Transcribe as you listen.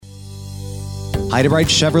Heidebright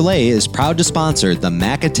Chevrolet is proud to sponsor the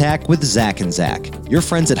Mac Attack with Zach and Zach. Your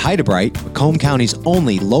friends at Heidebright, Macomb County's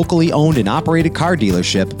only locally owned and operated car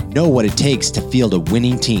dealership, know what it takes to field a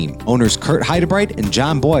winning team. Owners Kurt Heidebright and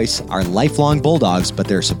John Boyce are lifelong Bulldogs, but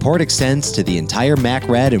their support extends to the entire Mac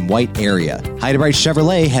Red and White area. Heidebright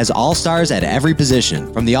Chevrolet has all-stars at every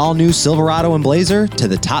position, from the all-new Silverado and Blazer to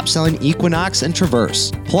the top-selling Equinox and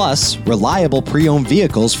Traverse. Plus, reliable pre-owned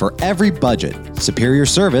vehicles for every budget. Superior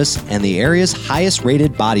service and the area's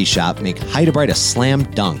highest-rated body shop make Heidebright a slam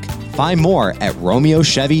dunk. Find more at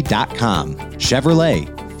RomeoChevy.com.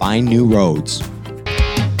 Chevrolet, find new roads.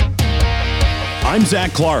 I'm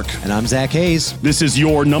Zach Clark. And I'm Zach Hayes. This is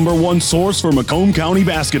your number one source for Macomb County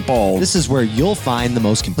basketball. This is where you'll find the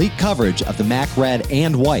most complete coverage of the Mac Red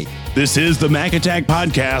and White. This is the Mac Attack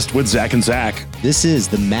Podcast with Zach and Zach. This is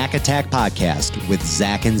the Mac Attack Podcast with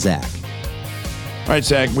Zach and Zach. All right,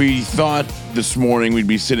 Zach, we thought this morning we'd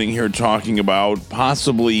be sitting here talking about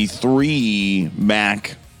possibly 3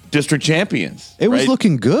 MAC district champions. It was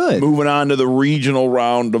looking good. Moving on to the regional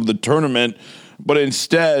round of the tournament. But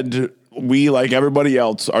instead, we, like everybody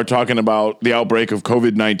else, are talking about the outbreak of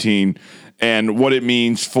COVID-19 and what it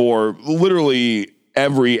means for literally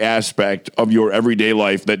every aspect of your everyday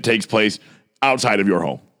life that takes place outside of your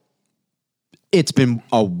home. It's been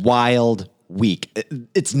a wild week.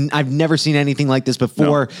 I've never seen anything like this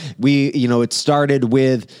before. No. It started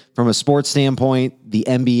with, from a sports standpoint, the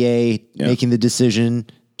NBA making the decision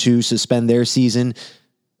to suspend their season,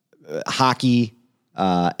 hockey,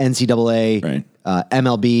 NCAA, right.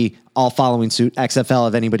 MLB, all following suit. XFL,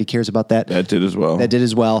 if anybody cares about that. That did as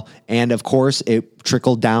well. And of course, it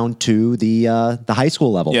trickled down to the high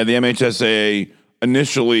school level. Yeah, the MHSAA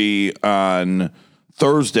initially on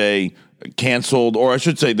Thursday canceled, or I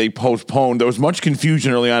should say they postponed. There was much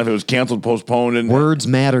confusion early on if it was canceled, postponed. And words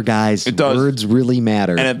matter, guys. It does. Words really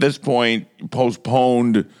matter. And at this point,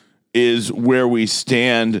 postponed is where we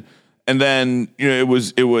stand. And then, it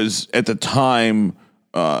was at the time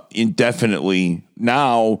indefinitely.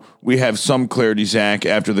 Now we have some clarity, Zach,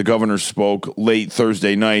 after the governor spoke late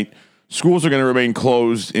Thursday night. Schools are going to remain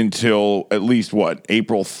closed until at least,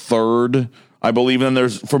 April 3rd, I believe.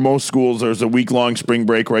 And for most schools, there's a week-long spring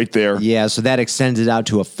break right there. Yeah, so that extends it out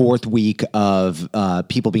to a 4th week of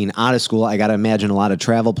people being out of school. I got to imagine a lot of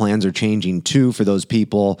travel plans are changing, too, for those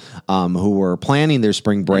people who were planning their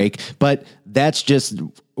spring break. But that's just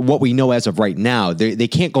what we know as of right now. They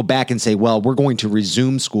can't go back and say, well, we're going to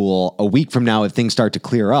resume school a week from now if things start to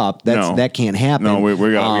clear up. That can't happen. No, we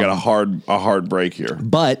got a hard break here.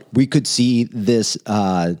 But we could see this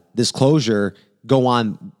closure go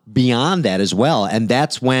on beyond that as well. And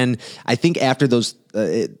that's when I think after those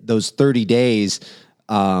 30 days,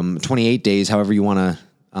 28 days, however you want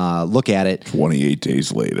to look at it. 28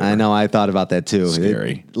 days later. I know. I thought about that too.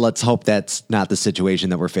 Scary. Let's hope that's not the situation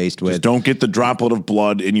that we're faced with. Just don't get the droplet of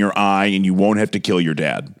blood in your eye and you won't have to kill your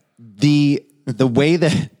dad. The way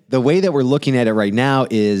that we're looking at it right now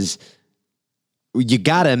is you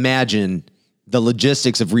got to imagine the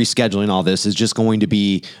logistics of rescheduling all this is just going to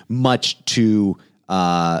be much too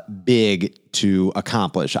big to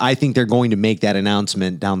accomplish. I think they're going to make that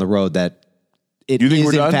announcement down the road that it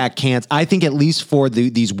is in fact canceled. I think at least for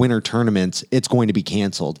these winter tournaments, it's going to be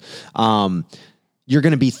canceled. You're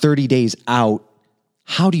going to be 30 days out.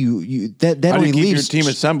 How do you that How only do you keep leaves your team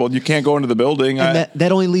assembled? You can't go into the building.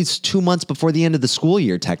 That only leaves 2 months before the end of the school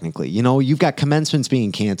year. Technically, you've got commencements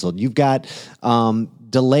being canceled. You've got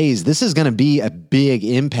delays. This is going to be a big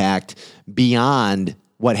impact beyond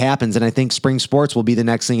what happens. And I think spring sports will be the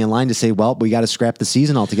next thing in line to say, well, we got to scrap the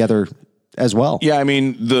season altogether as well. Yeah, I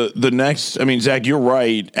mean, the next, Zach, you're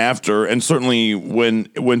right, after, and certainly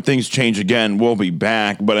when things change again, we'll be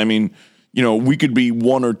back. But I mean, we could be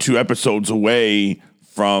 1 or 2 episodes away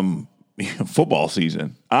from football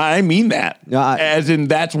season. I mean that. As in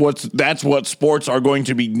that's what sports are going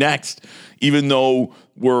to be next. Even though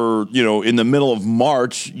we're, in the middle of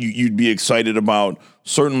March, you'd be excited about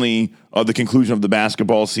certainly the conclusion of the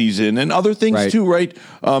basketball season and other things too, right?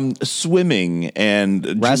 Swimming and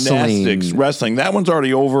gymnastics, wrestling. That one's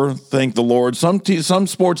already over, thank the Lord. Some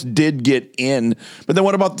sports did get in, but then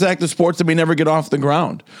what about the sports that may never get off the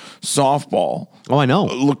ground? Softball. Oh, I know.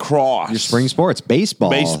 Lacrosse. Your spring sports. Baseball.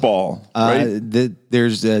 Right?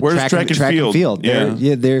 There's track and field. Yeah.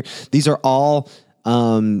 These are all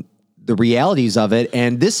the realities of it.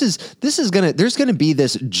 And there's going to be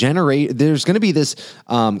this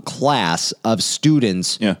class of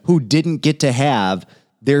students who didn't get to have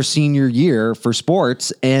their senior year for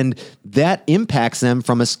sports, and that impacts them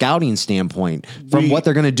from a scouting standpoint, from what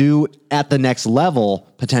they're going to do at the next level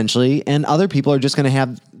potentially. And other people are just going to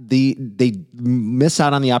have they miss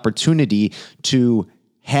out on the opportunity to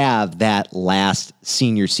have that last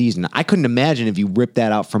senior season. I couldn't imagine if you ripped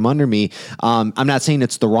that out from under me. I'm not saying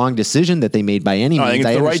it's the wrong decision that they made by any means. I think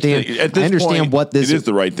it's the right thing. At this point, what this it is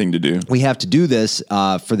the right thing to do. We have to do this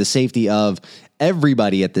for the safety of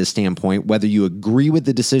everybody at this standpoint, whether you agree with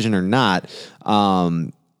the decision or not.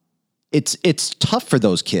 It's tough for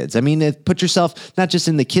those kids. I mean, put yourself not just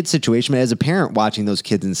in the kid situation, but as a parent watching those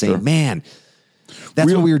kids and saying, man,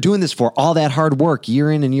 that's what we were doing this for, all that hard work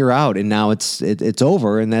year in and year out. And now it's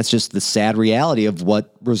over. And that's just the sad reality of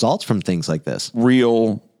what results from things like this.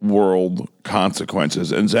 Real world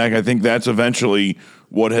consequences. And Zach, I think that's eventually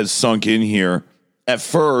what has sunk in here. At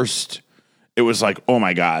first, it was like, oh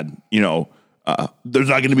my God, there's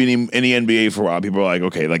not going to be any NBA for a while. People are like,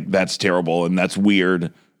 okay, like that's terrible and that's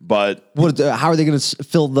weird. But how are they going to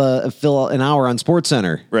fill an hour on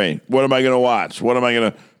SportsCenter? Right. What am I going to watch? What am I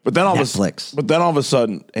going to? But then all Netflix. But then all of a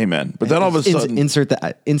sudden, amen. But then all of a sudden, insert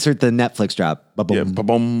the Netflix drop. Ba-boom. Yeah,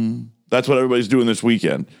 ba-boom. That's what everybody's doing this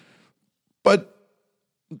weekend. But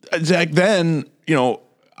Zach, then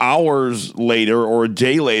hours later or a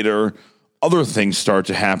day later, other things start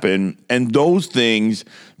to happen, and those things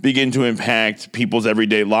begin to impact people's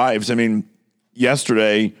everyday lives. I mean,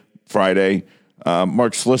 yesterday, Friday,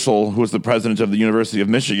 Mark Schlissel, who was the president of the University of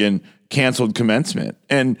Michigan, canceled commencement.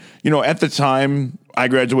 And, at the time I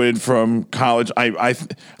graduated from college, I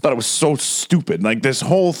thought it was so stupid. Like this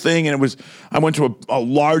whole thing. And I went to a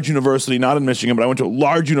large university, not in Michigan, but I went to a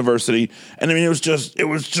large university. And I mean, it was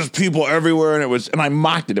just people everywhere. And I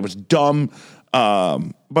mocked it. It was dumb.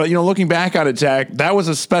 But looking back on it, Zach, that was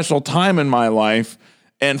a special time in my life.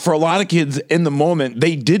 And for a lot of kids in the moment,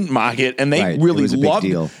 they didn't mock it and they really loved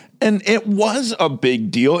it. And it was a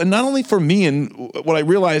big deal. And not only for me, and what I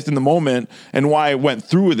realized in the moment and why I went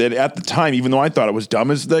through with it at the time, even though I thought it was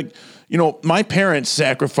dumb, is that, my parents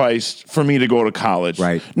sacrificed for me to go to college.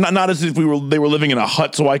 Right. Not as if they were living in a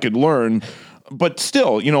hut so I could learn, but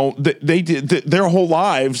still, they did their whole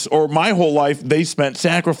lives, or my whole life, they spent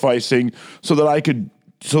sacrificing so that I could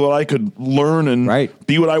learn and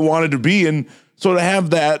be what I wanted to be. And so to have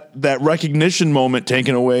that recognition moment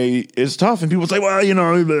taken away is tough. And people say, well,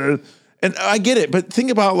 and I get it. But think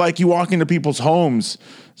about like you walk into people's homes,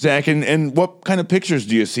 Zach, and what kind of pictures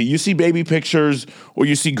do you see? You see baby pictures or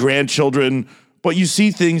you see grandchildren, but you see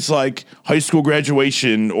things like high school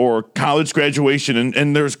graduation or college graduation,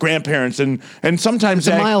 and there's grandparents, and sometimes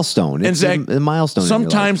it's a milestone. It's a milestone.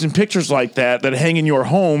 Sometimes in pictures like that hang in your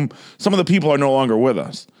home, some of the people are no longer with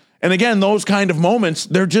us. And again, those kind of moments,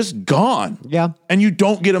 they're just gone. Yeah. And you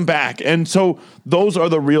don't get them back. And so those are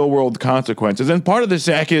the real world consequences. And part of this,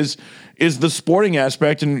 Zach, is the sporting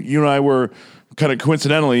aspect. And you and I were kind of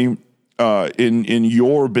coincidentally in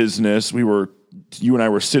your business. You and I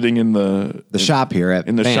were sitting in the shop here at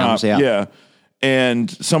in the BAMS, shop. Yeah.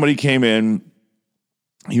 And somebody came in.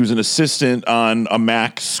 He was an assistant on a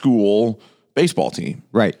MAC school baseball team.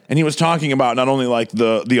 Right. And he was talking about not only like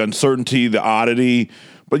the uncertainty, the oddity,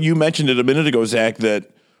 but you mentioned it a minute ago, Zach, that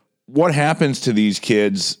what happens to these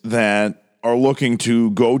kids that are looking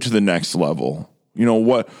to go to the next level?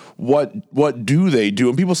 What do they do?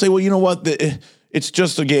 And people say, well, you know what? It's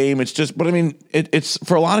just a game. But I mean, it's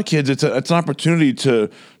for a lot of kids, it's an opportunity to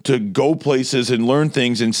go places and learn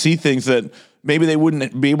things and see things that maybe they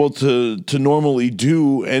wouldn't be able to normally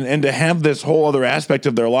do, and to have this whole other aspect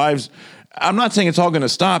of their lives. I'm not saying it's all going to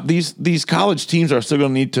stop. These college teams are still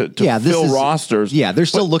going to need to fill rosters. Yeah, they're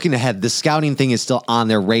still looking ahead. The scouting thing is still on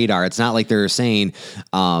their radar. It's not like they're saying.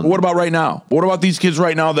 What about right now? What about these kids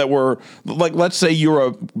right now that were like, let's say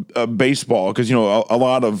you're a baseball, because a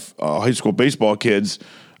lot of high school baseball kids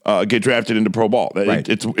get drafted into pro ball. Right.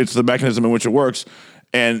 It's the mechanism in which it works.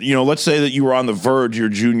 And let's say that you were on the verge your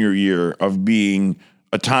junior year of being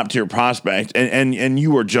a top tier prospect, and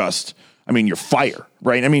you were just. I mean, you're fire,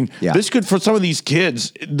 right? I mean, This could, for some of these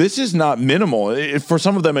kids, this is not minimal. For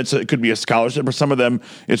some of them, it could be a scholarship. For some of them,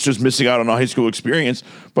 it's just missing out on a high school experience.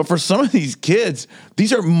 But for some of these kids,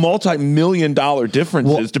 these are multi-million-dollar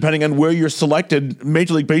differences depending on where you're selected.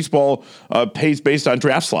 Major League Baseball pays based on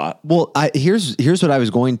draft slot. Well, here's what I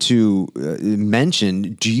was going to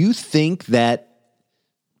mention. Do you think that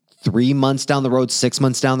 3 months down the road, 6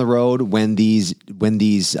 months down the road, when these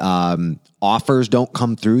offers don't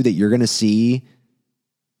come through, that you're going to see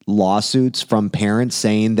lawsuits from parents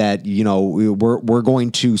saying that, we're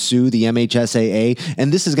going to sue the MHSAA,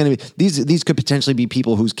 and this is going to be these could potentially be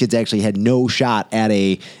people whose kids actually had no shot at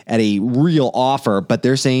a real offer, but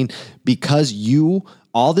they're saying because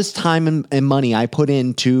all this time and money I put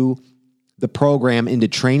into the program, into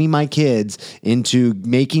training my kids, into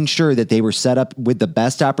making sure that they were set up with the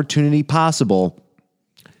best opportunity possible,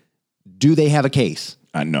 Do they have a case?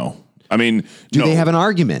 No. I mean, do they have an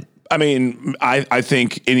argument? I mean, I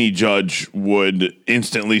think any judge would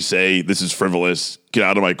instantly say, this is frivolous, get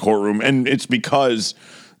out of my courtroom. And it's because...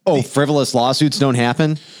 frivolous lawsuits don't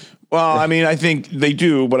happen? Well, I mean, I think they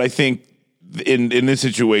do, but I think in this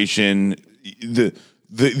situation,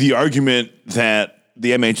 the argument that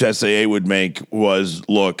the MHSAA would make was,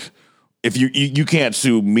 look, if you can't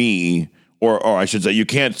sue me, or I should say, you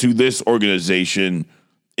can't sue this organization.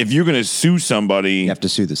 If you're going to sue somebody, you have to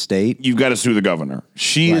sue the state. You've got to sue the governor.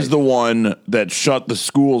 She is the one that shut the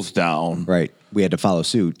schools down. Right. We had to follow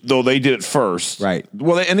suit. Though they did it first. Right.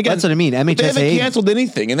 Well, and again, that's what I mean. MHSAA, they haven't canceled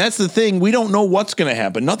anything. And that's the thing. We don't know what's going to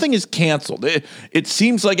happen. Nothing is canceled. It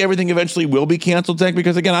seems like everything eventually will be canceled, Zach,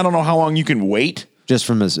 because again, I don't know how long you can wait. Just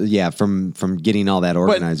from getting all that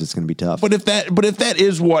organized, it's going to be tough. But if that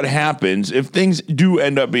is what happens, if things do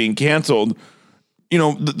end up being canceled, you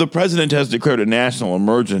know, the president has declared a national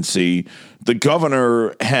emergency. The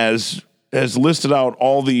governor has listed out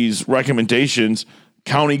all these recommendations.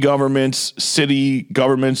 County governments, city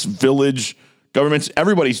governments, village governments,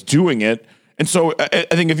 everybody's doing it. And so I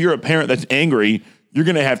think if you're a parent that's angry, you're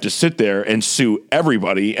going to have to sit there and sue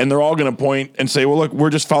everybody, and they're all going to point and say, well, look, we're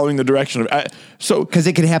just following the direction of because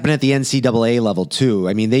it could happen at the NCAA level too.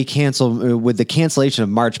 I mean, they cancel with the cancellation of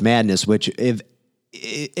March Madness, which if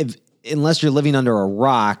unless you're living under a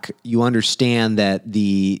rock, you understand that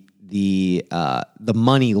the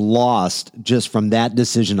money lost just from that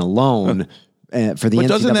decision alone. For the but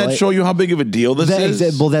doesn't NCAA, that show you how big of a deal this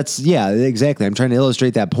is? Well, exactly. I'm trying to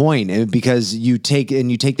illustrate that point, because you take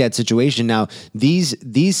that situation. Now,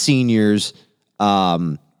 these seniors,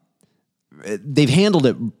 they've handled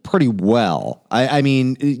it pretty well. I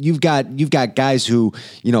mean, you've got guys who,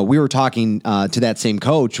 you know, we were talking to that same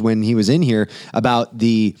coach when he was in here about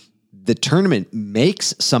the tournament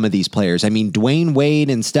makes some of these players. I mean, Dwayne Wade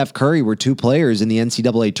and Steph Curry were two players in the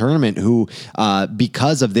NCAA tournament who,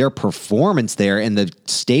 because of their performance there and the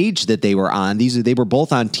stage that they were on, they were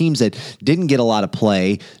both on teams that didn't get a lot of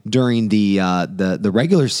play during the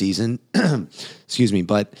regular season. Excuse me,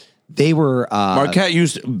 but they were Marquette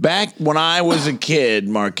back when I was a kid.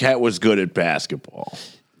 Marquette was good at basketball.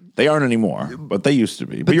 They aren't anymore, but they used to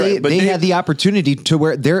be. But they had the opportunity to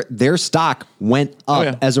where their stock went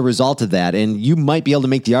up as a result of that. And you might be able to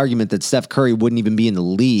make the argument that Steph Curry wouldn't even be in the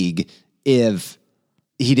league if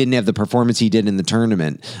he didn't have the performance he did in the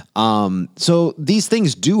tournament. So these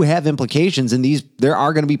things do have implications, and there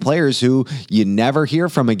are going to be players who you never hear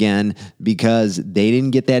from again because they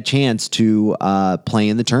didn't get that chance to play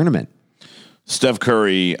in the tournament. Steph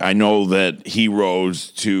Curry, I know that he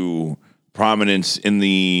rose to prominence in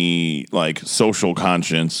the social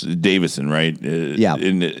conscience. Davidson, right?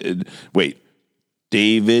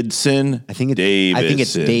 Davidson. I think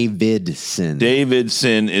it's Davidson.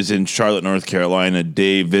 Davidson is in Charlotte, North Carolina.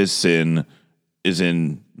 Davison is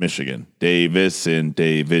in Michigan. Davidson.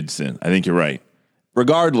 I think you're right.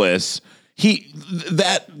 Regardless, I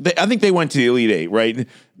think they went to the Elite Eight, right?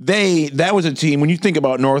 That was a team. When you think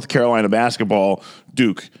about North Carolina basketball,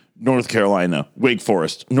 Duke, North Carolina, Wake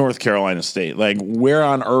Forest, North Carolina State. Like, where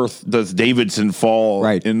on earth does Davidson fall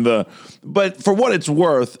in the... But for what it's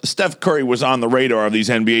worth, Steph Curry was on the radar of these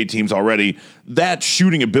NBA teams already. That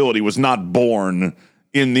shooting ability was not born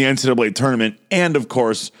in the NCAA tournament. And, of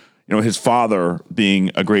course, you know, his father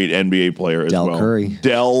being a great NBA player as well.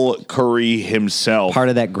 Del Curry himself. Part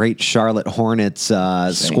of that great Charlotte Hornets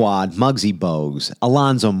squad. Muggsy Bogues,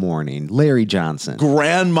 Alonzo Mourning, Larry Johnson.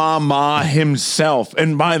 Grandmama himself.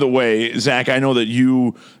 And by the way, Zach, I know that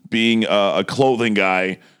you being a clothing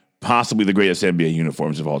guy, possibly the greatest NBA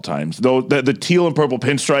uniforms of all times. Though the teal and purple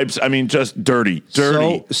pinstripes, I mean, just dirty.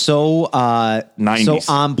 So 90s.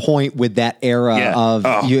 So on point with that era of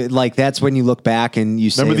that's when you look back and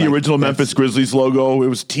you say, remember the original Memphis Grizzlies logo? It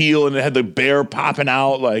was teal and it had the bear popping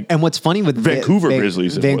out. And what's funny with Vancouver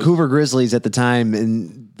Grizzlies at the time,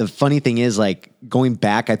 and the funny thing is, going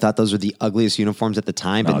back, I thought those were the ugliest uniforms at the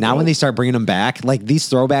time. But now when they start bringing them back, these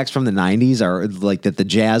throwbacks from the 90s are that the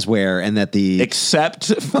Jazz wear and that the... Except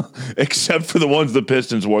for the ones the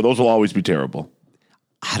Pistons wore. Those will always be terrible.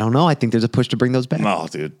 I don't know. I think there's a push to bring those back. No,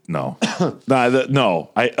 dude. No. No.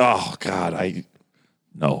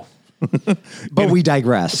 No. But we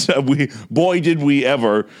digress. Did we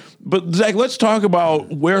ever. But Zach, let's talk about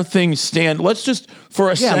where things stand. Let's just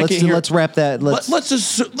for a second let's wrap that. Let's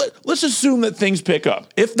assume that things pick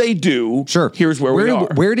up. If they do, sure. Here's where we are.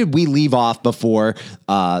 Where did we leave off before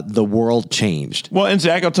the world changed? Well, and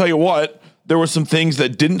Zach, I'll tell you what. There were some things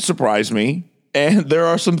that didn't surprise me, and there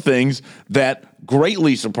are some things that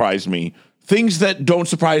greatly surprised me. Things that don't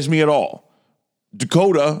surprise me at all.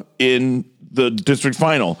 Dakota in the district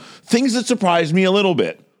final. Things that surprised me a little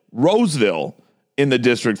bit. Roseville in the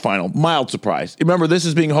district final. Mild surprise. Remember, this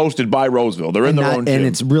is being hosted by Roseville. They're in their own gym. And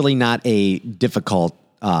it's really not a difficult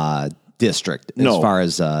district as far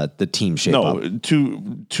as the team shape up. No,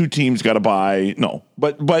 two teams got to buy. No,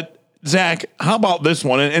 but Zach, how about this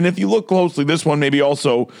one? And if you look closely, this one maybe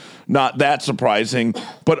also not that surprising,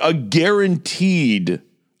 but a guaranteed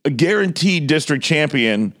district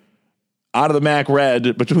champion out of the MAC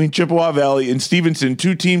Red between Chippewa Valley and Stevenson,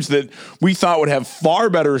 two teams that we thought would have far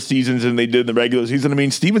better seasons than they did in the regular season. I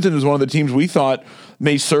mean, Stevenson is one of the teams we thought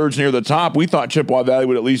may surge near the top. We thought Chippewa Valley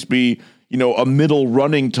would at least be, a middle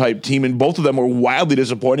running type team, and both of them were wildly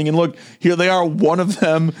disappointing. And look, here they are. One of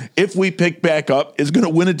them, if we pick back up, is going to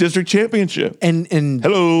win a district championship. And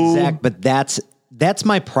hello, Zach, but that's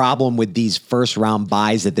my problem with these first round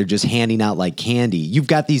buys that they're just handing out like candy. You've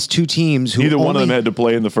got these two teams who neither one of them had to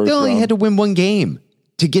play in the first round. They only had to win one game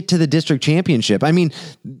to get to the district championship. I mean,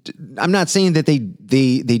 I'm not saying that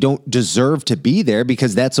they don't deserve to be there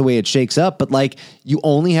because that's the way it shakes up, but like you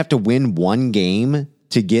only have to win one game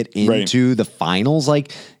to get into the finals.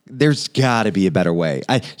 Like there's got to be a better way.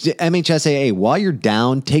 MHSAA, while you're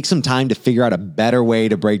down, take some time to figure out a better way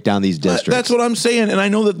to break down these districts. That's what I'm saying. And I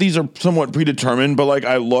know that these are somewhat predetermined, but like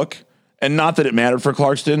I look, and not that it mattered for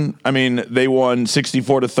Clarkston. I mean, they won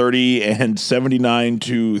 64-30 and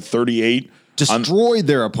 79-38. Destroyed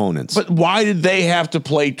their opponents. But why did they have to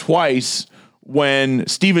play twice when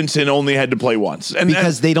Stevenson only had to play once?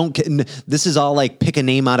 Because they don't. This is all like pick a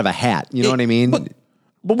name out of a hat. You know what I mean?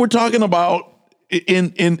 But we're talking about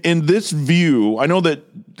in this view. I know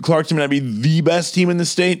that Clarkston may not be the best team in the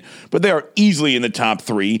state, but they are easily in the top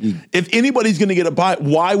three. If anybody's going to get a bye,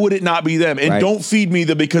 why would it not be them? And don't feed me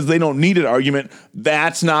the because they don't need it argument.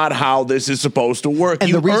 That's not how this is supposed to work. And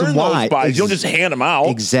you the reason why those buys. You don't just hand them out.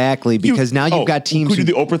 Exactly, because now you've got teams who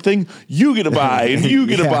do the Oprah thing. You get a bye, and you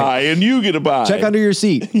get a bye, and you get a bye. Check under your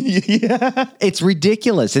seat. It's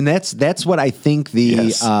ridiculous, and that's what I think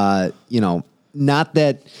not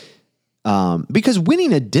that. Because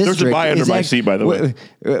winning a district, there's a buy under my seat, by the way.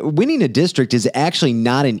 Winning a district is actually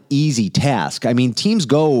not an easy task. I mean, teams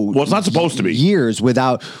go well. It's not supposed to be years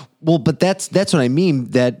without. Well, but that's what I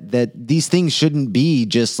mean. That these things shouldn't be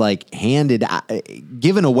just like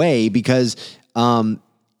given away because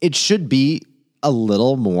it should be a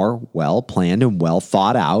little more well planned and well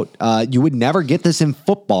thought out. You would never get this in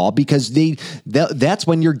football because that's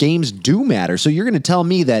when your games do matter. So you're going to tell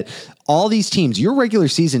me that all these teams, your regular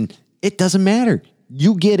season, it doesn't matter.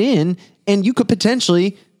 You get in and you could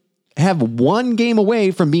potentially have one game away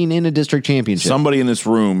from being in a district championship. Somebody in this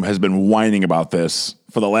room has been whining about this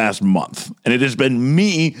for the last month, and it has been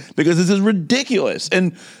me because this is ridiculous.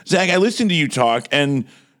 And Zach, I listened to you talk, and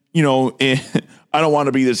I don't want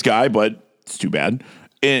to be this guy, but it's too bad.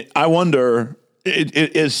 I wonder,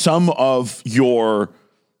 is some of your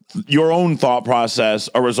own thought process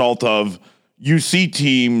a result of you see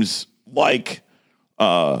teams like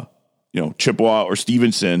Chippewa or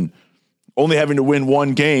Stevenson only having to win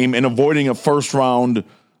one game and avoiding a first round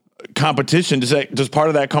competition? Does part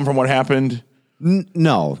of that come from what happened?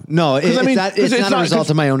 No, it's not a result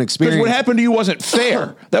of my own experience. Because what happened to you wasn't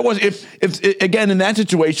fair. That was if again in that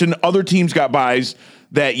situation, other teams got buys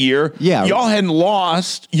that year. Yeah. Y'all hadn't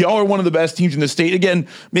lost. Y'all are one of the best teams in the state. Again,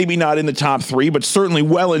 maybe not in the top 3, but certainly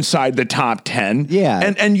well inside the top 10.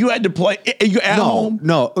 Yeah. And you had to play at home.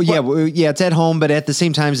 No. Yeah, it's at home. But at the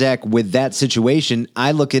same time, Zach, with that situation,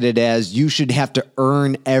 I look at it as you should have to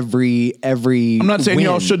earn every I'm not saying win.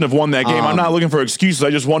 Y'all shouldn't have won that game. I'm not looking for excuses. I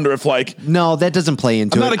just wonder if no, that doesn't play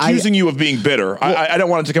into it. I'm not accusing you of being bitter. I don't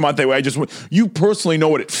want it to come out that way. You personally know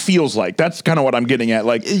what it feels like. That's kind of what I'm getting at.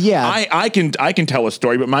 I can tell a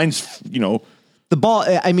story, but mine's, the ball.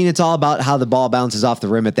 I mean, it's all about how the ball bounces off the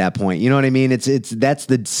rim at that point. You know what I mean? That's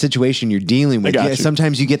the situation you're dealing with.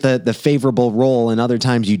 Sometimes you get the favorable role and other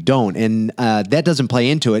times you don't. And that doesn't play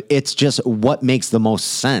into it. It's just what makes the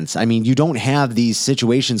most sense. I mean, you don't have these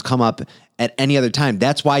situations come up at any other time.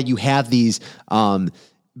 That's why you have these,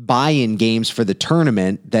 buy-in games for the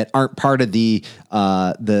tournament that aren't part of the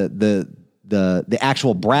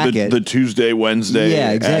actual bracket. The Tuesday, Wednesday.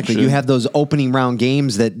 Yeah, exactly. Action. You have those opening round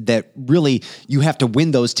games that really you have to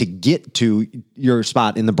win those to get to your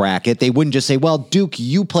spot in the bracket. They wouldn't just say, well, Duke,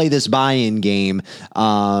 you play this buy-in game.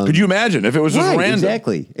 Could you imagine if it was just random?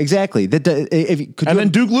 Exactly. Then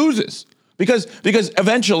Duke loses because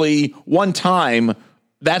eventually one time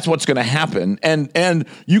that's what's going to happen. And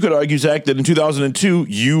you could argue, Zach, that in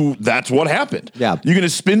 2002, that's what happened. Yeah. You're going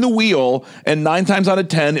to spin the wheel, and 9 times out of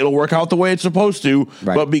 10, it'll work out the way it's supposed to.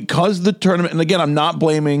 Right. But because the tournament, and again, I'm not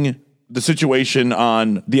blaming the situation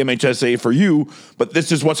on the MHSA for you, but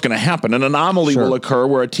this is what's going to happen. An anomaly will occur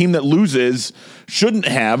where a team that loses shouldn't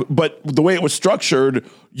have, but the way it was structured,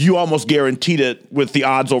 you almost guaranteed it with the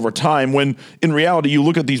odds over time, when in reality, you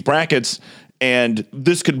look at these brackets and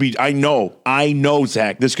this could be, I know,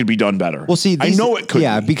 Zach, this could be done better. Well, see, I know it could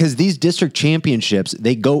be. Because these district championships,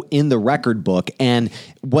 they go in the record book, and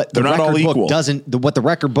what the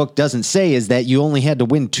record book doesn't say is that you only had to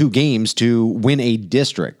win 2 games to win a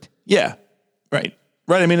district. Yeah, right.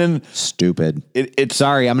 I mean, and stupid. It's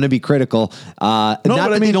sorry, I'm going to be critical.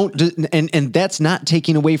 And that's not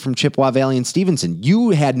taking away from Chippewa Valley and Stevenson. You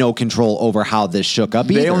had no control over how this shook up.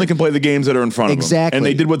 They only can play the games that are in front of them. Exactly. And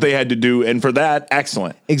they did what they had to do. And for that,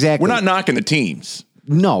 excellent. Exactly. We're not knocking the teams.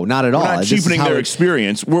 No, not at all. We're not cheapening their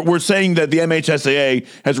experience. We're saying that the MHSAA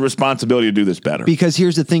has a responsibility to do this better. Because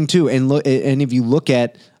here's the thing, too. And if you look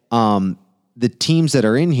at the teams that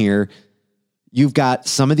are in here, you've got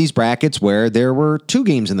some of these brackets where there were 2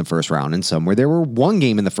 games in the first round and some where there were 1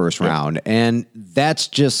 game in the first round. And that's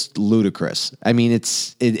just ludicrous. I mean,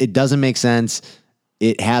 it doesn't make sense.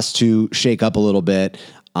 It has to shake up a little bit.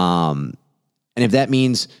 And if that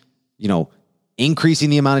means, increasing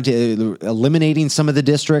the amount of, eliminating some of the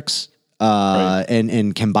districts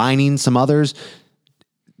and combining some others,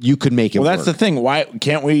 you could make it work. Well, that's the thing. Why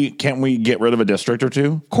can't we get rid of a district or 2?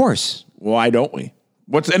 Of course. Why don't we?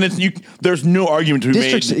 There's no argument to be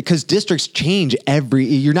made. Because districts change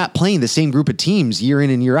you're not playing the same group of teams year in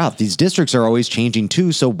and year out. These districts are always changing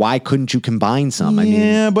too. So why couldn't you combine some?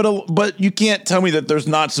 But you can't tell me that there's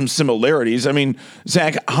not some similarities. I mean,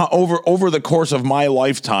 Zach, over the course of my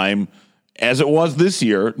lifetime, as it was this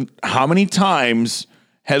year, how many times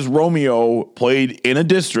has Romeo played in a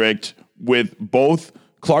district with both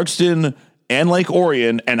Clarkston and Lake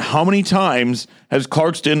Orion, and how many times has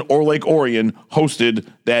Clarkston or Lake Orion hosted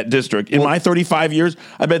that district? In my 35 years,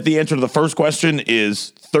 I bet the answer to the first question is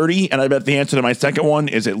 30, and I bet the answer to my second one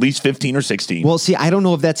is at least 15 or 16. Well, see, I don't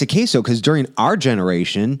know if that's the case, though, because during our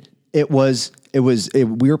generation, we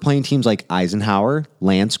were playing teams like Eisenhower,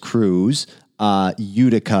 Lance Cruz,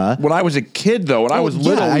 Utica. When I was a kid, though, when I was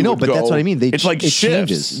little, I know, but that's what I mean. It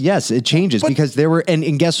changes. Yes, it changes because there were,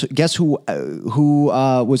 and guess who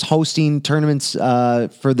was hosting tournaments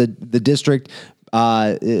for the district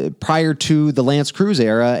prior to the Lance Cruz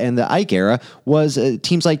era and the Ike era was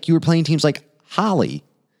teams like Holly.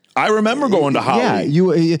 I remember going to Holly.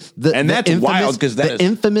 Yeah, that's wild because that the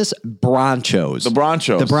infamous Bronchos. The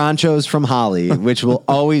Bronchos from Holly, which will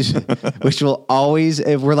always,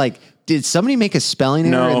 we're like, did somebody make a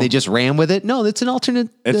spelling error and they just ran with it? No, it's an alternate.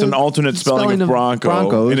 It's an alternate spelling of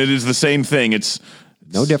Bronco, and it is the same thing. It's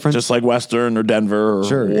no different, just like Western or Denver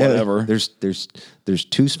or whatever. There's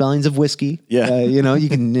 2 spellings of whiskey. Yeah, you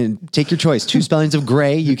can take your choice. 2 spellings of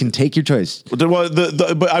gray. You can take your choice. But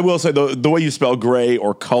I will say the way you spell gray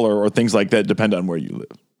or color or things like that depend on where you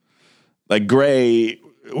live. Like gray,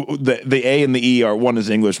 the A and the E are, one is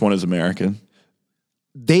English, one is American.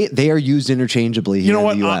 They are used interchangeably here in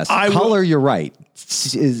the U.S. Color, you're right.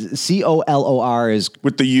 COLOR is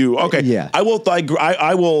with the U. Okay, yeah. I will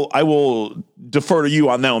defer to you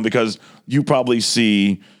on that one because you probably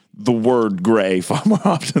see the word gray far more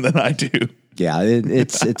often than I do. Yeah,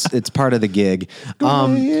 it's part of the gig.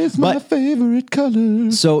 Gray is my favorite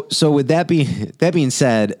color. So with that being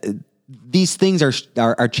said, these things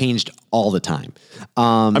are changed all the time.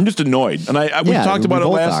 I'm just annoyed, and we talked about it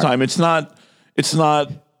last time. It's not. It's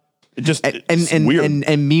weird.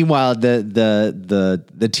 And meanwhile,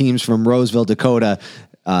 the teams from Roseville, Dakota,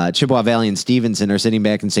 Chippewa Valley, and Stevenson are sitting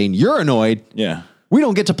back and saying, "You're annoyed. Yeah, we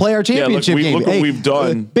don't get to play our championship game. Look what we've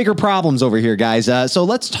done. Bigger problems over here, guys." So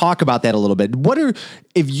let's talk about that a little bit.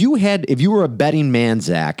 If you were a betting man,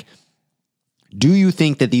 Zach? Do you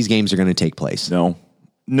think that these games are going to take place?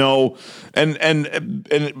 No, and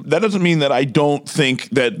that doesn't mean that I don't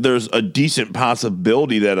think that there's a decent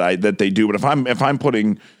possibility that they do. But if I'm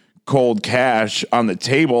putting cold cash on the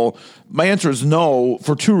table, my answer is no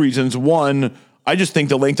for 2 reasons. 1, I just think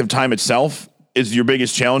the length of time itself is your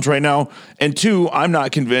biggest challenge right now, and 2, I'm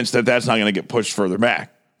not convinced that that's not going to get pushed further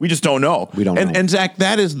back. We just don't know. We don't know. And Zach,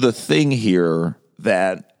 that is the thing here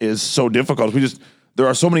that is so difficult. There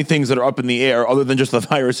are so many things that are up in the air other than just the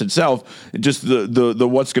virus itself, just the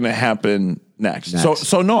what's going to happen next.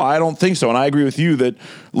 So no, I don't think so. And I agree with you that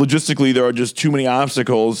logistically there are just too many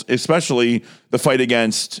obstacles, especially the fight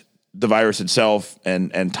against the virus itself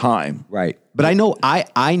and time. Right. But I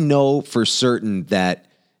know for certain that,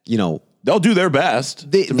 they'll do their best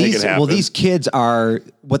to make it happen. Well, these kids are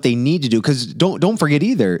what they need to do. Because don't forget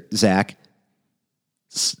either, Zach,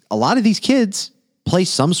 a lot of these kids play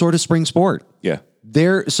some sort of spring sport. Yeah.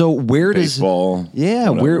 So where Baseball,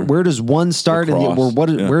 where does one start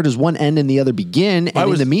where does one end and the other begin?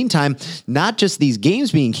 And in the meantime, not just these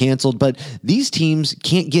games being canceled, but these teams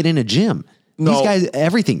can't get in a gym. No. These guys,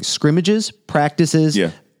 everything, scrimmages, practices,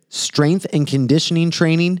 strength and conditioning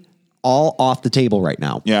training, all off the table right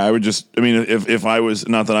now. Yeah, if I was,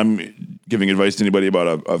 not that I'm giving advice to anybody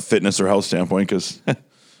about a fitness or health standpoint, because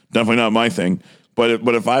definitely not my thing. But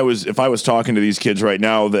if I was talking to these kids right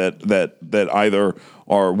now that either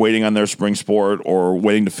are waiting on their spring sport or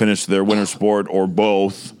waiting to finish their winter sport or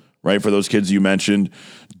both, right? For those kids you mentioned,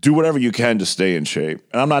 do whatever you can to stay in shape.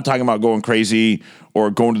 And I'm not talking about going crazy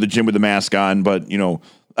or going to the gym with the mask on, but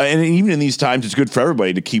and even in these times, it's good for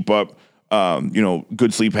everybody to keep up,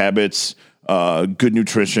 good sleep habits, good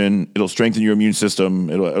nutrition. It'll strengthen your immune system.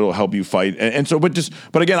 It'll help you fight. And so, but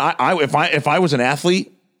again, if I was an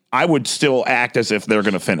athlete, I would still act as if they're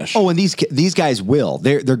going to finish. Oh, and these guys will.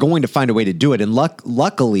 They're going to find a way to do it. And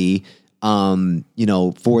luckily,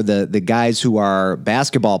 for the guys who are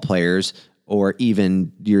basketball players or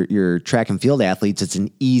even your track and field athletes, it's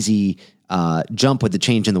an easy jump with the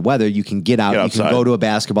change in the weather. You can get out. You can go to a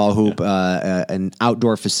basketball hoop, an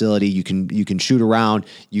outdoor facility. You can shoot around.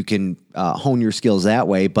 You can hone your skills that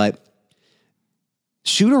way. But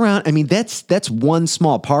shoot around, I mean, that's one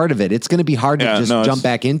small part of it. It's going to be hard to jump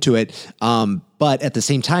back into it. But at the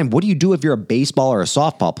same time, what do you do if you're a baseball or a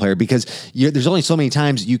softball player? Because there's only so many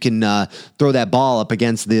times you can throw that ball up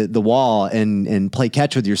against the wall and play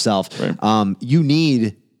catch with yourself. Right. You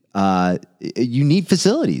need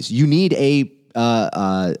facilities. You need a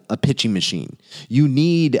pitching machine. You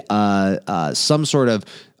need some sort of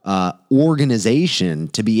organization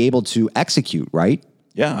to be able to execute, right?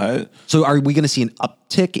 Yeah. So are we going to see an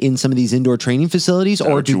uptick in some of these indoor training facilities,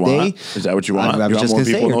 or do they? Is that what you want? I was just going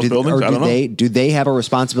to say, or do they have a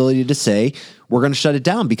responsibility to say we're going to shut it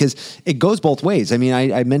down? Because it goes both ways. I mean,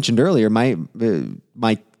 I mentioned earlier my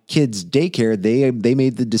kids' daycare, they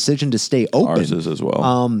made the decision to stay open. Ours is as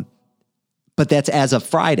well. But that's as of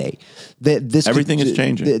Friday. Everything is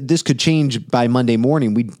changing. This could change by Monday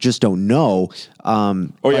morning. We just don't know.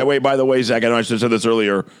 Wait. By the way, Zach, I know I should have said this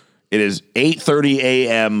earlier. It is 8:30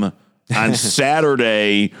 a.m. on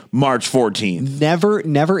Saturday, March 14th.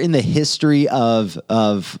 Never in the history of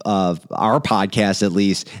our podcast, at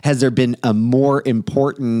least, has there been a more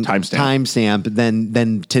important timestamp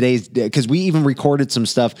than today's. Because we even recorded some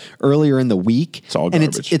stuff earlier in the week. It's all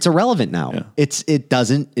garbage. And it's irrelevant now. Yeah. It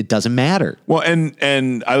doesn't matter. Well,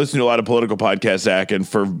 and I listen to a lot of political podcasts, Zach, and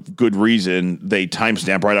for good reason, they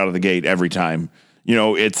timestamp right out of the gate every time.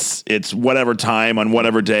 It's whatever time on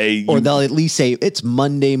whatever day. Or they'll at least say it's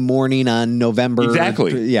Monday morning on November.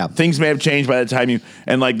 Exactly. Yeah. Things may have changed by the time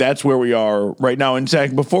that's where we are right now. And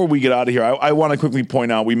Zach, before we get out of here, I want to quickly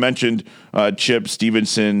point out, we mentioned Chip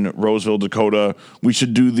Stevenson, Roseville, Dakota. We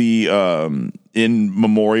should do the in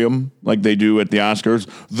memoriam like they do at the Oscars.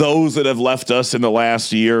 Those that have left us in the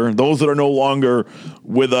last year, those that are no longer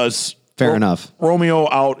with us. Fair enough. Romeo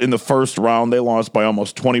out in the first round. They lost by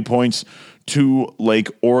almost 20 points to Lake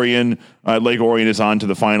Orion. Lake Orion is on to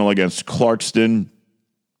the final against Clarkston.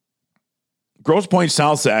 Grosse Pointe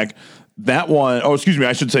South, Zach, that one,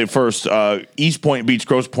 I should say first, East Point beats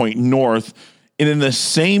Grosse Pointe North. And in the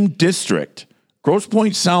same district, Grosse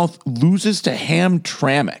Pointe South loses to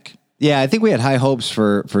Hamtramck. Yeah, I think we had high hopes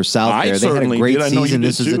for South there. They had a great season.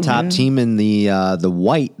 This is the top team in the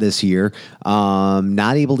white this year.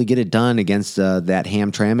 Not able to get it done against that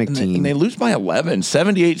Hamtramck team. And they lose by 11,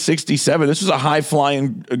 78-67. This is a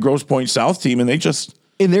high-flying Grosse Pointe South team, and they just...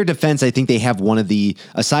 In their defense, I think they have one of the,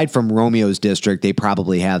 aside from Romeo's district, they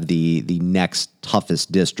probably have the next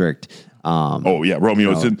toughest district.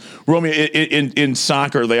 Romeo in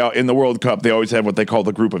soccer. In the World Cup, they always have what they call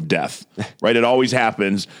the group of death, right? It always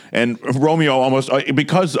happens, and Romeo almost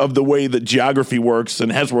because of the way that geography works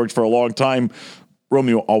and has worked for a long time.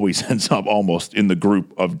 Romeo always ends up almost in the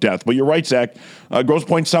group of death. But you're right, Zach. Grosse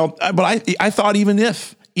Pointe South. But I thought even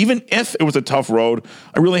if it was a tough road,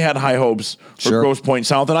 I really had high hopes for Grosse Pointe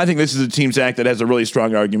South, and I think this is a team, Zach, that has a really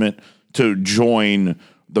strong argument to join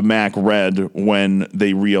the MAC Red when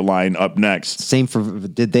they realign up next. Same for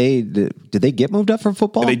did they get moved up from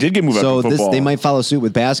football? They did get moved up from football. So they might follow suit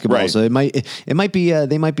with basketball. Right. So it might be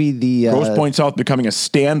they might be the Grosse Pointe South becoming a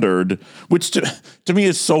standard, which to me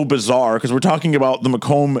is so bizarre because we're talking about the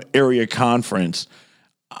Macomb Area Conference.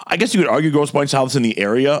 I guess you could argue Grosse Pointe South is in the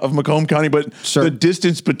area of Macomb County, but the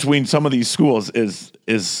distance between some of these schools is.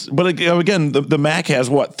 But again, the MAC has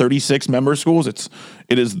 36 member schools. It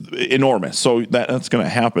is enormous. So that's going to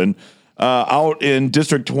happen. Out in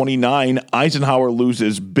District 29, Eisenhower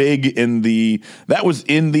loses big that was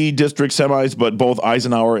in the district semis, but both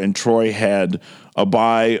Eisenhower and Troy had a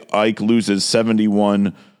bye. Ike loses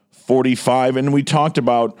 71-45. And we talked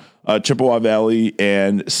about Chippewa Valley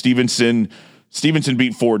and Stevenson. Stevenson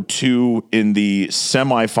beat Ford 2 in the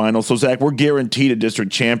semifinal. So, Zach, we're guaranteed a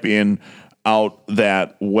district champion out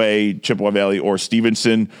that way, Chippewa Valley or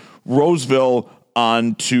Stevenson. Roseville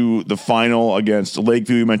on to the final against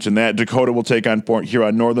Lakeview. You mentioned that. Dakota will take on Port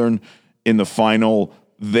Huron Northern in the final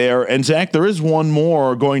there. And, Zach, there is one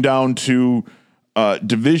more going down to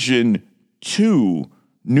Division 2.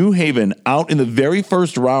 New Haven out in the very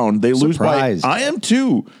first round. They lose by, I am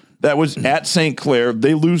too. That was at St. Clair.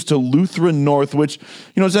 They lose to Lutheran North, which,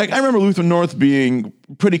 Zach, I remember Lutheran North being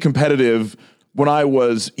pretty competitive when I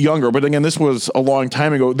was younger. But again, this was a long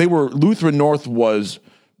time ago. Lutheran North was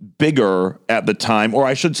bigger at the time, or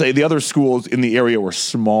I should say the other schools in the area were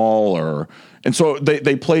smaller. And so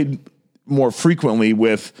they played more frequently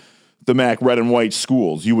with the MAC red and white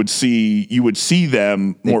schools. You would see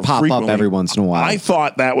them more pop frequently. Up every once in a while. I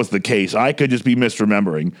thought that was the case. I could just be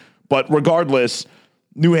misremembering. But regardless,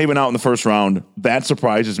 New Haven out in the first round, that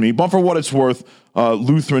surprises me. But for what it's worth,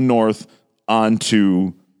 Lutheran North on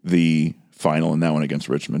to the final in that one against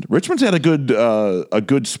Richmond. Richmond's had a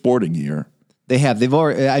good sporting year. They have. They've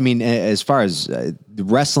already. I mean, as far as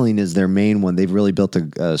wrestling is their main one, they've really built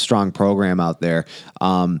a strong program out there.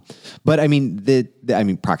 But I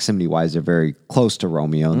mean, proximity wise, they're very close to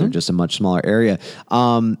Romeo, and they're just a much smaller area.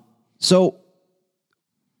 So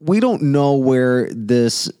we don't know where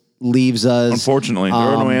this leaves us. Unfortunately, there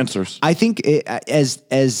are no answers. I think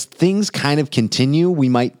as things kind of continue, we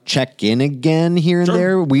might check in again here and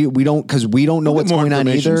there. We don't, because we don't know what's going on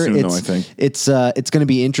either. Soon, I think it's going to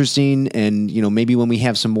be interesting, and maybe when we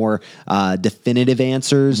have some more definitive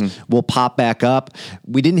answers, we'll pop back up.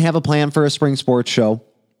 We didn't have a plan for a spring sports show.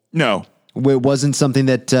 No. It wasn't something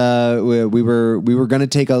that we were going to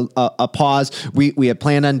take a pause. We had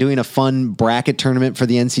planned on doing a fun bracket tournament for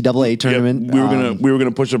the NCAA tournament. Yep. We were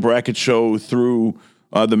gonna push a bracket show through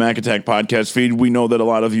the Mac Attack podcast feed. We know that a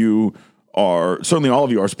lot of you certainly all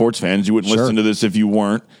of you are sports fans. You wouldn't listen to this if you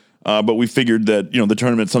weren't. But we figured that the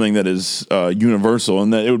tournament's something that is universal,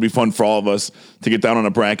 and that it would be fun for all of us to get down on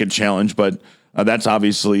a bracket challenge. But that's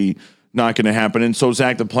obviously not going to happen. And so,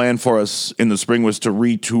 Zach, the plan for us in the spring was to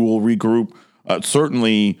retool, regroup.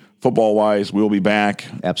 Certainly, football-wise, we'll be back.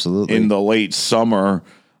 Absolutely. In the late summer.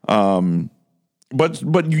 But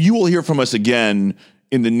you will hear from us again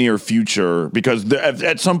in the near future, because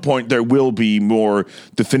at some point there will be more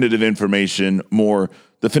definitive information, more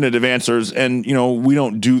definitive answers. And, we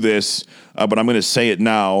don't do this, but I'm going to say it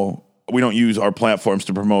now. We don't use our platforms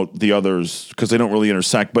to promote the others because they don't really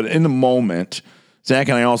intersect. But in the moment, Zach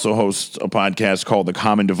and I also host a podcast called The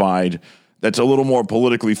Common Divide that's a little more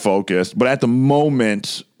politically focused. But at the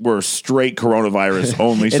moment, we're straight coronavirus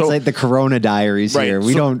only. It's like the Corona Diaries here.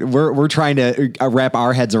 We're trying to wrap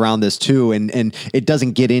our heads around this too, and it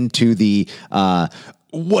doesn't get into the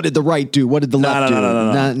what did the right do? What did the left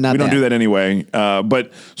do? No. We don't do that anyway.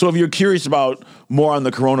 But so if you're curious about more on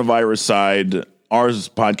the coronavirus side, our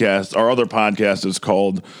other podcast is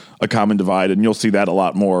called A Common Divide, and you'll see that a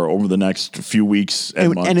lot more over the next few weeks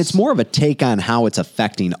and months. And it's more of a take on how it's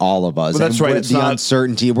affecting all of us. Well, that's right. It's the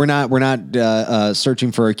uncertainty. We're not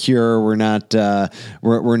searching for a cure. We're not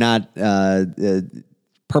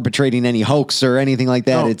perpetrating any hoax or anything like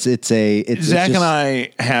that. No. Zach and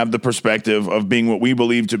I have the perspective of being what we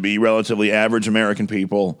believe to be relatively average American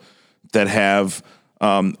people that have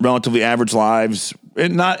relatively average lives.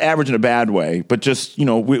 And not average in a bad way, but just,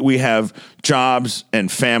 we have jobs and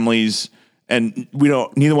families, and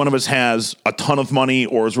neither one of us has a ton of money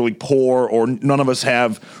or is really poor, or none of us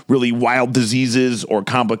have really wild diseases or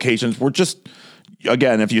complications. We're just,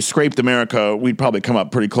 again, if you scraped America, we'd probably come up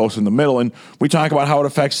pretty close in the middle. And we talk about how it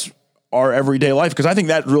affects our everyday life, because I think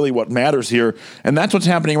that's really what matters here. And that's what's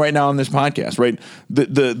happening right now on this podcast, right?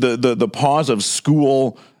 The pause of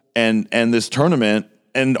school and this tournament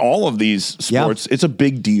and all of these sports, it's a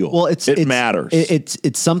big deal. Well, it matters.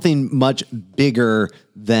 It's something much bigger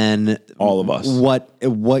than all of us.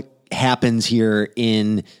 What happens here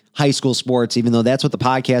in high school sports, even though that's what the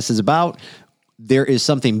podcast is about. There is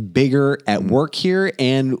something bigger at work here,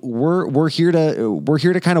 and we're here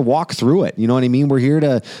to kind of walk through it. You know what I mean? We're here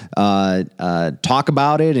to talk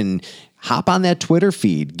about it and hop on that Twitter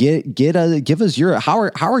feed. Give us your how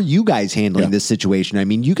are you guys handling this situation? I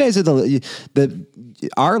mean, you guys are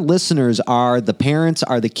our listeners are the parents,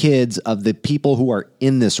 are the kids of the people who are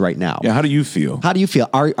in this right now. Yeah. How do you feel?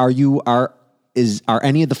 Are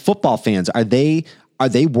any of the football fans, are they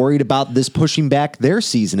worried about this pushing back their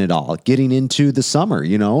season at all, getting into the summer?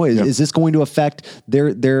 Is this going to affect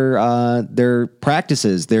their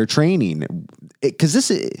practices, their training?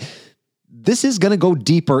 Because this is going to go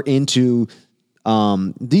deeper into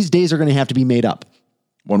these days are going to have to be made up.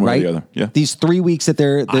 One way right? or the other. Yeah. These 3 weeks that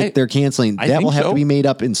they're canceling, that will have to be made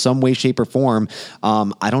up in some way, shape, or form.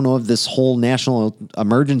 I don't know if this whole national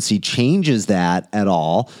emergency changes that at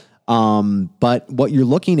all. But what you're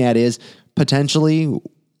looking at is potentially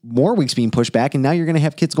more weeks being pushed back, and now you're going to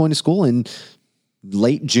have kids going to school in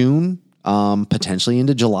late June, potentially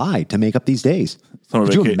into July to make up these days.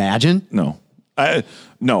 Could you imagine? No.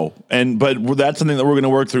 No. But that's something that we're going to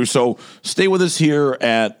work through. So stay with us here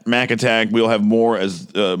at Mac Attack. We'll have more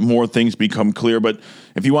as more things become clear. But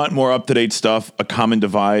if you want more up-to-date stuff, A Common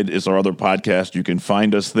Divide is our other podcast. You can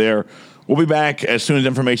find us there. We'll be back as soon as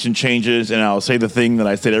information changes, and I'll say the thing that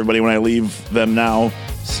I say to everybody when I leave them now: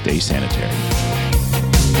 stay sanitary.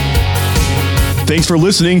 Thanks for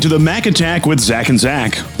listening to the Mac Attack with Zach and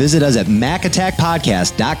Zach. Visit us at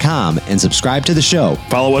macattackpodcast.com and subscribe to the show.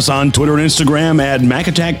 Follow us on Twitter and Instagram at Mac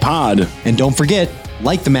Attack Pod. And don't forget,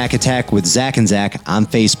 like the Mac Attack with Zach and Zach on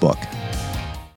Facebook.